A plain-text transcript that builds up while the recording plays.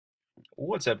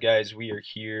What's up, guys? We are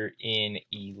here in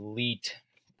Elite.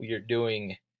 We are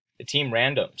doing the team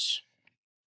randoms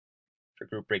for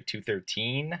Group Break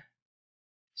 213,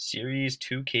 Series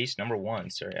 2, Case number 1.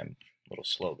 Sorry, I'm a little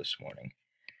slow this morning.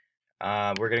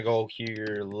 We're going to go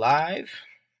here live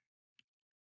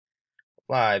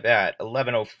at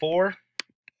 11:04.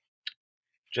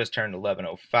 Just turned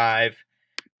 11:05.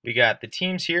 We got the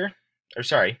teams here. Or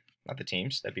sorry, not the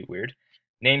teams. That'd be weird.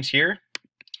 Names here.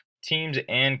 Teams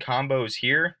and combos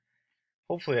here.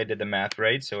 Hopefully I did the math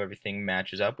right so everything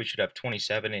matches up. We should have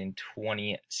 27 and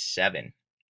 27.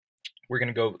 We're going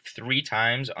to go 3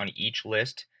 times on each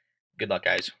list. Good luck,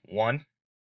 guys. 1,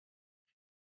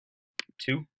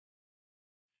 2,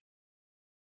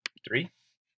 3.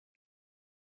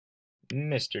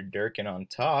 Mr. Durkin on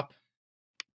top.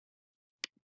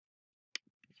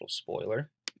 Little spoiler.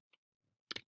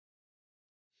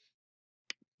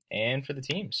 And for the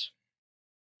teams.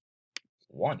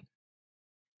 1,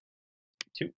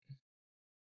 2.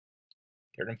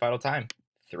 Third and final time.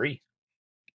 3.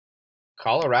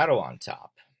 Colorado on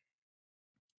top.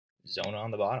 Zona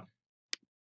on the bottom.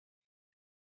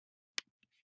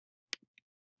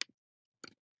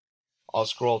 I'll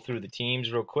scroll through the teams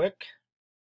real quick.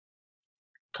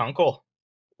 Kunkel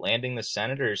landing the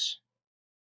Senators.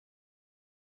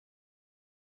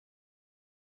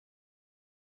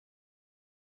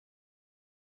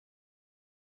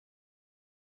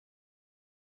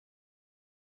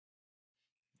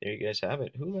 There you guys have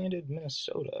it. Who landed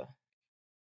Minnesota?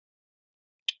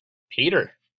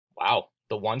 Peter. Wow,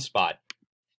 the 1 spot.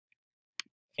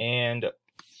 And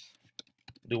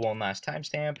do one last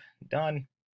timestamp. Done.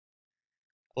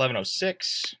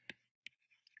 11:06.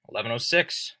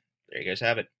 11:06. There you guys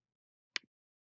have it.